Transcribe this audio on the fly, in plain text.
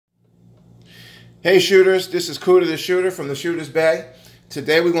Hey shooters, this is Cooter the Shooter from the Shooter's Bay.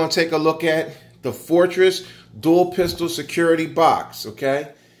 Today we're going to take a look at the Fortress Dual Pistol Security Box,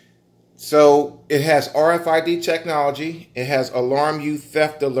 okay? So it has RFID technology, it has Alarm You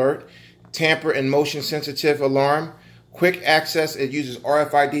Theft Alert, Tamper and Motion Sensitive Alarm, Quick Access, it uses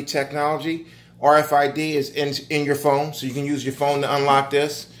RFID technology. RFID is in your phone, so you can use your phone to unlock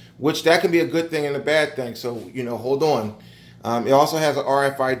this, which that can be a good thing and a bad thing, so, hold on. It also has an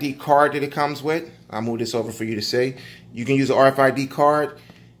RFID card that it comes with. I'll move this over for you to see. You can use an RFID card,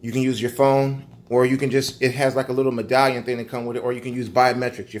 you can use your phone, or you can just, it has like a little medallion thing that comes with it, or you can use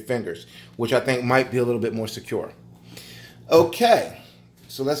biometrics, your fingers, which I think might be a little bit more secure. Okay,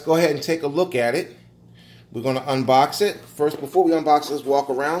 so let's go ahead and take a look at it. We're going to unbox it. First, before we unbox it, let's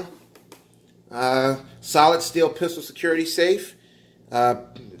walk around. Solid steel pistol security safe.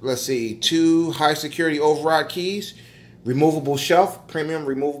 Let's see, 2 high security override keys. Removable shelf, premium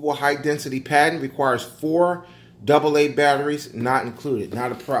removable high density padding, requires 4 AA batteries, not included,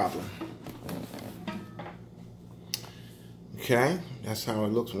 not a problem. Okay, that's how it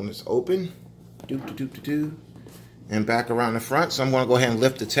looks when it's open. And back around the front. So I'm going to go ahead and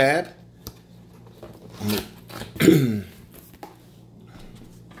lift the tab. Open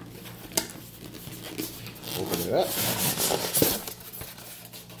it up.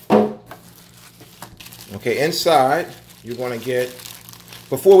 Okay, inside you're going to get,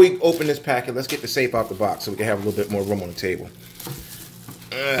 before we open this packet, let's get the safe out the box so we can have a little bit more room on the table.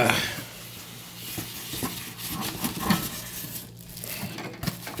 Let's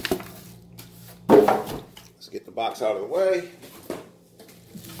get the box out of the way.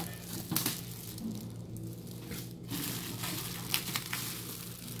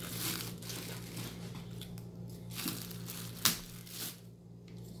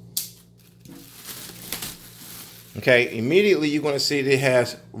 Okay, immediately you're going to see that it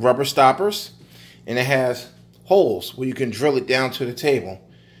has rubber stoppers and it has holes where you can drill it down to the table,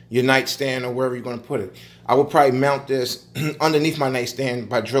 your nightstand or wherever you're going to put it. I would probably mount this underneath my nightstand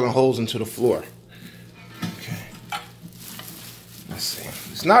by drilling holes into the floor. Okay, let's see.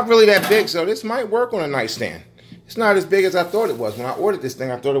 It's not really that big, so this might work on a nightstand. It's not as big as I thought it was. When I ordered this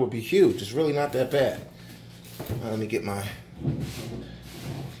thing, I thought it would be huge. It's really not that bad. Let me get my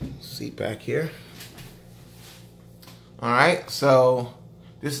seat back here. Alright, so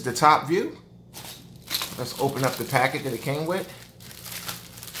this is the top view. Let's open up the packet that it came with.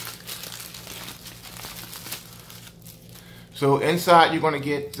 So inside you're going to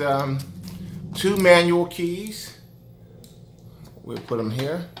get 2 manual keys. We'll put them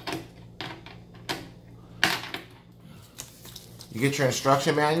here. You get your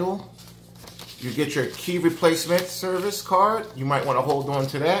instruction manual. You get your key replacement service card. You might want to hold on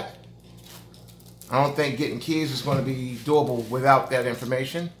to that. I don't think getting keys is going to be doable without that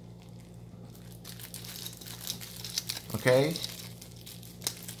information. Okay.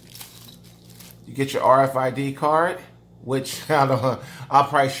 You get your RFID card, which I'll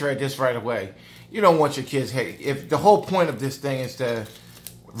probably shred this right away. You don't want your kids, hey, if the whole point of this thing is to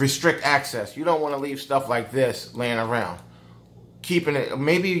restrict access, you don't want to leave stuff like this laying around. Keeping it,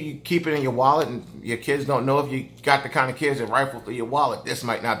 maybe you keep it in your wallet and your kids don't know. If you got the kind of kids that rifle through your wallet, this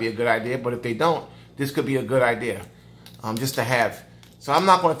might not be a good idea, but if they don't, this could be a good idea just to have. So I'm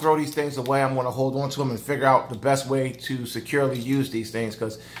not going to throw these things away. I'm going to hold on to them and figure out the best way to securely use these things,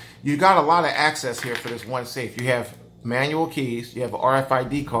 because you got a lot of access here for this one safe. You have manual keys, you have an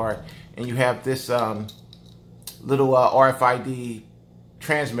RFID card, and you have this little RFID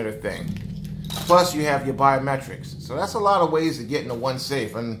transmitter thing. Plus you have your biometrics. So that's a lot of ways to get into one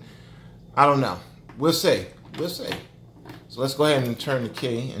safe, and I don't know. We'll see. We'll see. So let's go ahead and turn the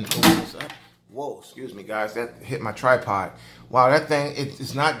key and open this up. Whoa, excuse me guys, that hit my tripod. Wow, that thing,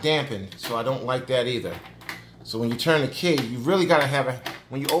 it's not dampened, so I don't like that either. So when you turn the key, you really gotta have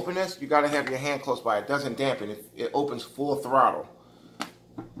when you open this, you gotta have your hand close by. It doesn't dampen, it opens full throttle.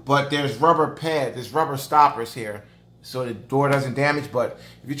 But there's rubber there's rubber stoppers here, so the door doesn't damage. But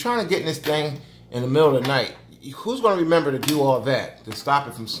if you're trying to get in this thing in the middle of the night, who's gonna remember to do all that, to stop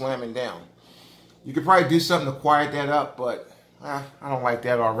it from slamming down? You could probably do something to quiet that up, but I don't like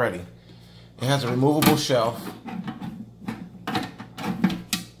that already. It has a removable shelf.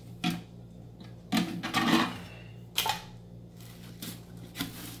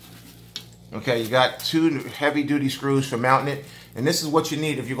 Okay, you got 2 heavy-duty screws for mounting it. And this is what you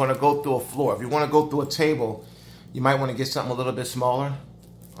need if you're going to go through a floor. If you want to go through a table, you might want to get something a little bit smaller.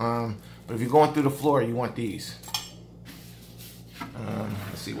 But if you're going through the floor, you want these.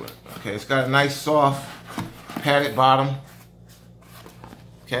 Let's see what. Okay, it's got a nice, soft, padded bottom.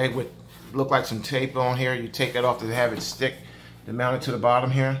 Okay, with look like some tape on here. You take that off to have it stick to mount it to the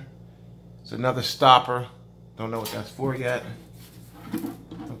bottom here. It's another stopper. Don't know what that's for yet.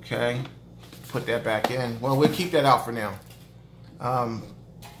 Okay, put that back in. Well, we'll keep that out for now.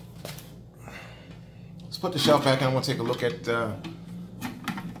 Let's put the shelf back in. I want to take a look at okay,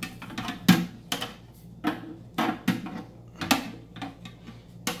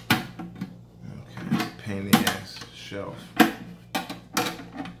 pain in the ass shelf.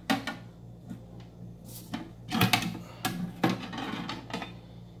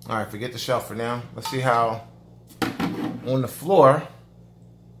 All right, forget the shelf for now. Let's see how on the floor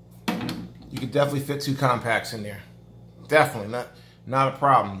you can definitely fit 2 compacts in there. Definitely not a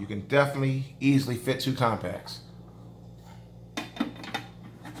problem. You can definitely easily fit 2 compacts.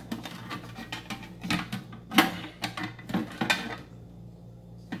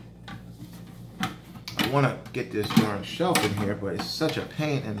 I want to get this darn shelf in here, but it's such a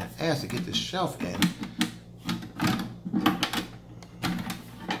pain in the ass to get this shelf in.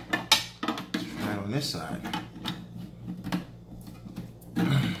 On this side.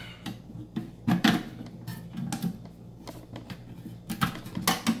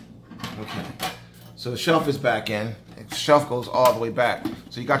 Okay, so the shelf is back in. The shelf goes all the way back.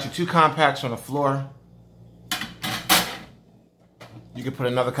 So you got your 2 compacts on the floor. You could put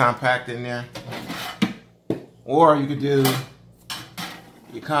another compact in there, or you could do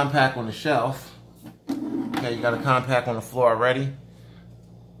your compact on the shelf. Okay, you got a compact on the floor already.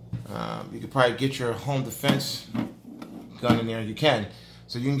 You could probably get your home defense gun in there. You can.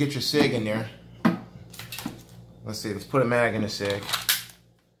 So you can get your SIG in there. Let's see. Let's put a mag in the SIG.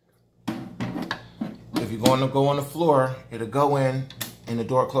 If you're going to go on the floor, it'll go in and the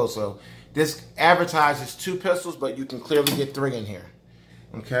door closed. So this advertises 2 pistols, but you can clearly get 3 in here.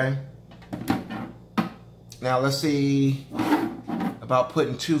 Okay. Now let's see about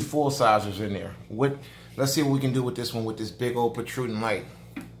putting 2 full-sizers in there. Let's see what we can do with this one with this big old protruding light.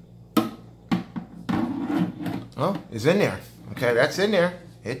 Oh, it's in there. Okay, that's in there.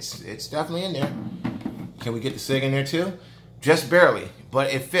 It's definitely in there. Can we get the SIG in there too? Just barely,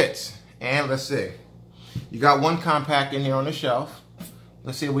 but it fits. And let's see. You got 1 compact in there on the shelf.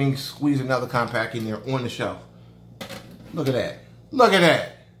 Let's see if we can squeeze another compact in there on the shelf. Look at that. Look at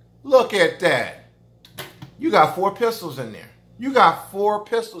that. Look at that. You got 4 pistols in there. You got 4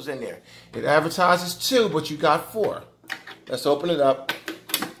 pistols in there. It advertises 2, but you got 4. Let's open it up.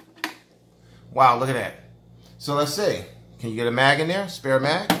 Wow, look at that. So let's see. Can you get a mag in there? Spare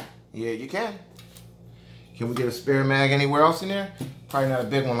mag? Yeah, you can. Can we get a spare mag anywhere else in there? Probably not a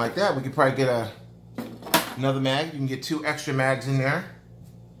big one like that. We could probably get another mag. You can get 2 extra mags in there.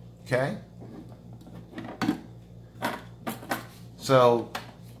 Okay. So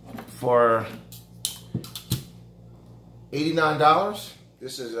for $89,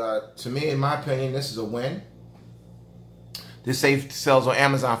 this is, to me, in my opinion, this is a win. This safe sells on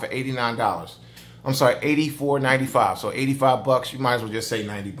Amazon for $89. I'm sorry, $84.95. So 85 bucks. You might as well just say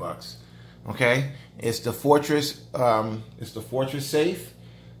 90 bucks. Okay, it's the Fortress. It's the Fortress safe,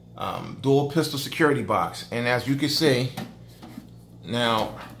 dual pistol security box. And as you can see,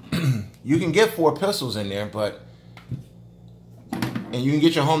 now you can get 4 pistols in there, and you can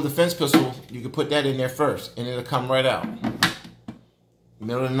get your home defense pistol. You can put that in there first, and it'll come right out.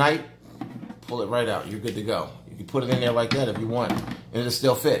 Middle of the night, pull it right out. You're good to go. You can put it in there like that if you want, and it'll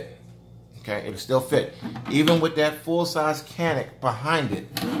still fit. Okay, it'll still fit. Even with that full-size canic behind it,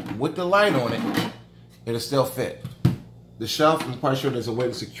 with the light on it, it'll still fit. The shelf, I'm quite sure there's a way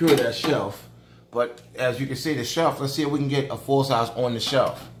to secure that shelf, but as you can see, the shelf, let's see if we can get a full-size on the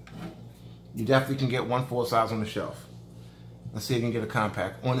shelf. You definitely can get 1 full-size on the shelf. Let's see if you can get a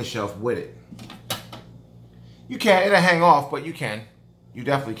compact on the shelf with it. You can, it'll hang off, but you can. You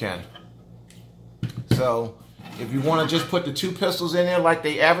definitely can. So, if you want to just put the 2 pistols in there like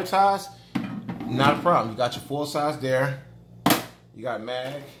they advertise, not a problem. You got your full size there. You got a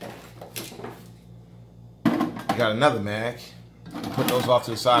mag. You got another mag. Put those off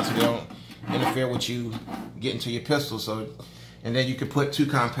to the side so they don't interfere with you getting to your pistol. So, and then you can put 2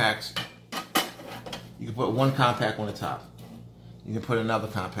 compacts. You can put 1 compact on the top. You can put another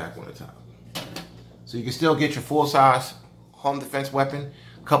compact on the top. So you can still get your full size home defense weapon,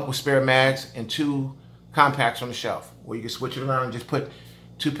 a couple of spare mags, and 2 compacts on the shelf. Or you can switch it around and just put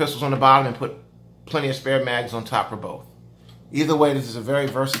 2 pistols on the bottom and put plenty of spare mags on top for both. Either way, this is a very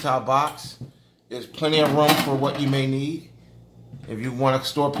versatile box. There's plenty of room for what you may need. If you want to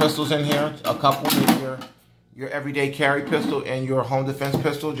store pistols in here, a couple with your everyday carry pistol and your home defense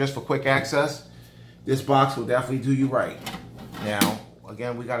pistol just for quick access, this box will definitely do you right. Now,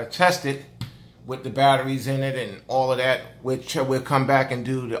 again, we got to test it with the batteries in it and all of that, which we'll come back and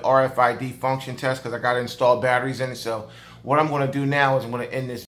do the RFID function test because I got to install batteries in it. So what I'm going to do now is I'm going to end this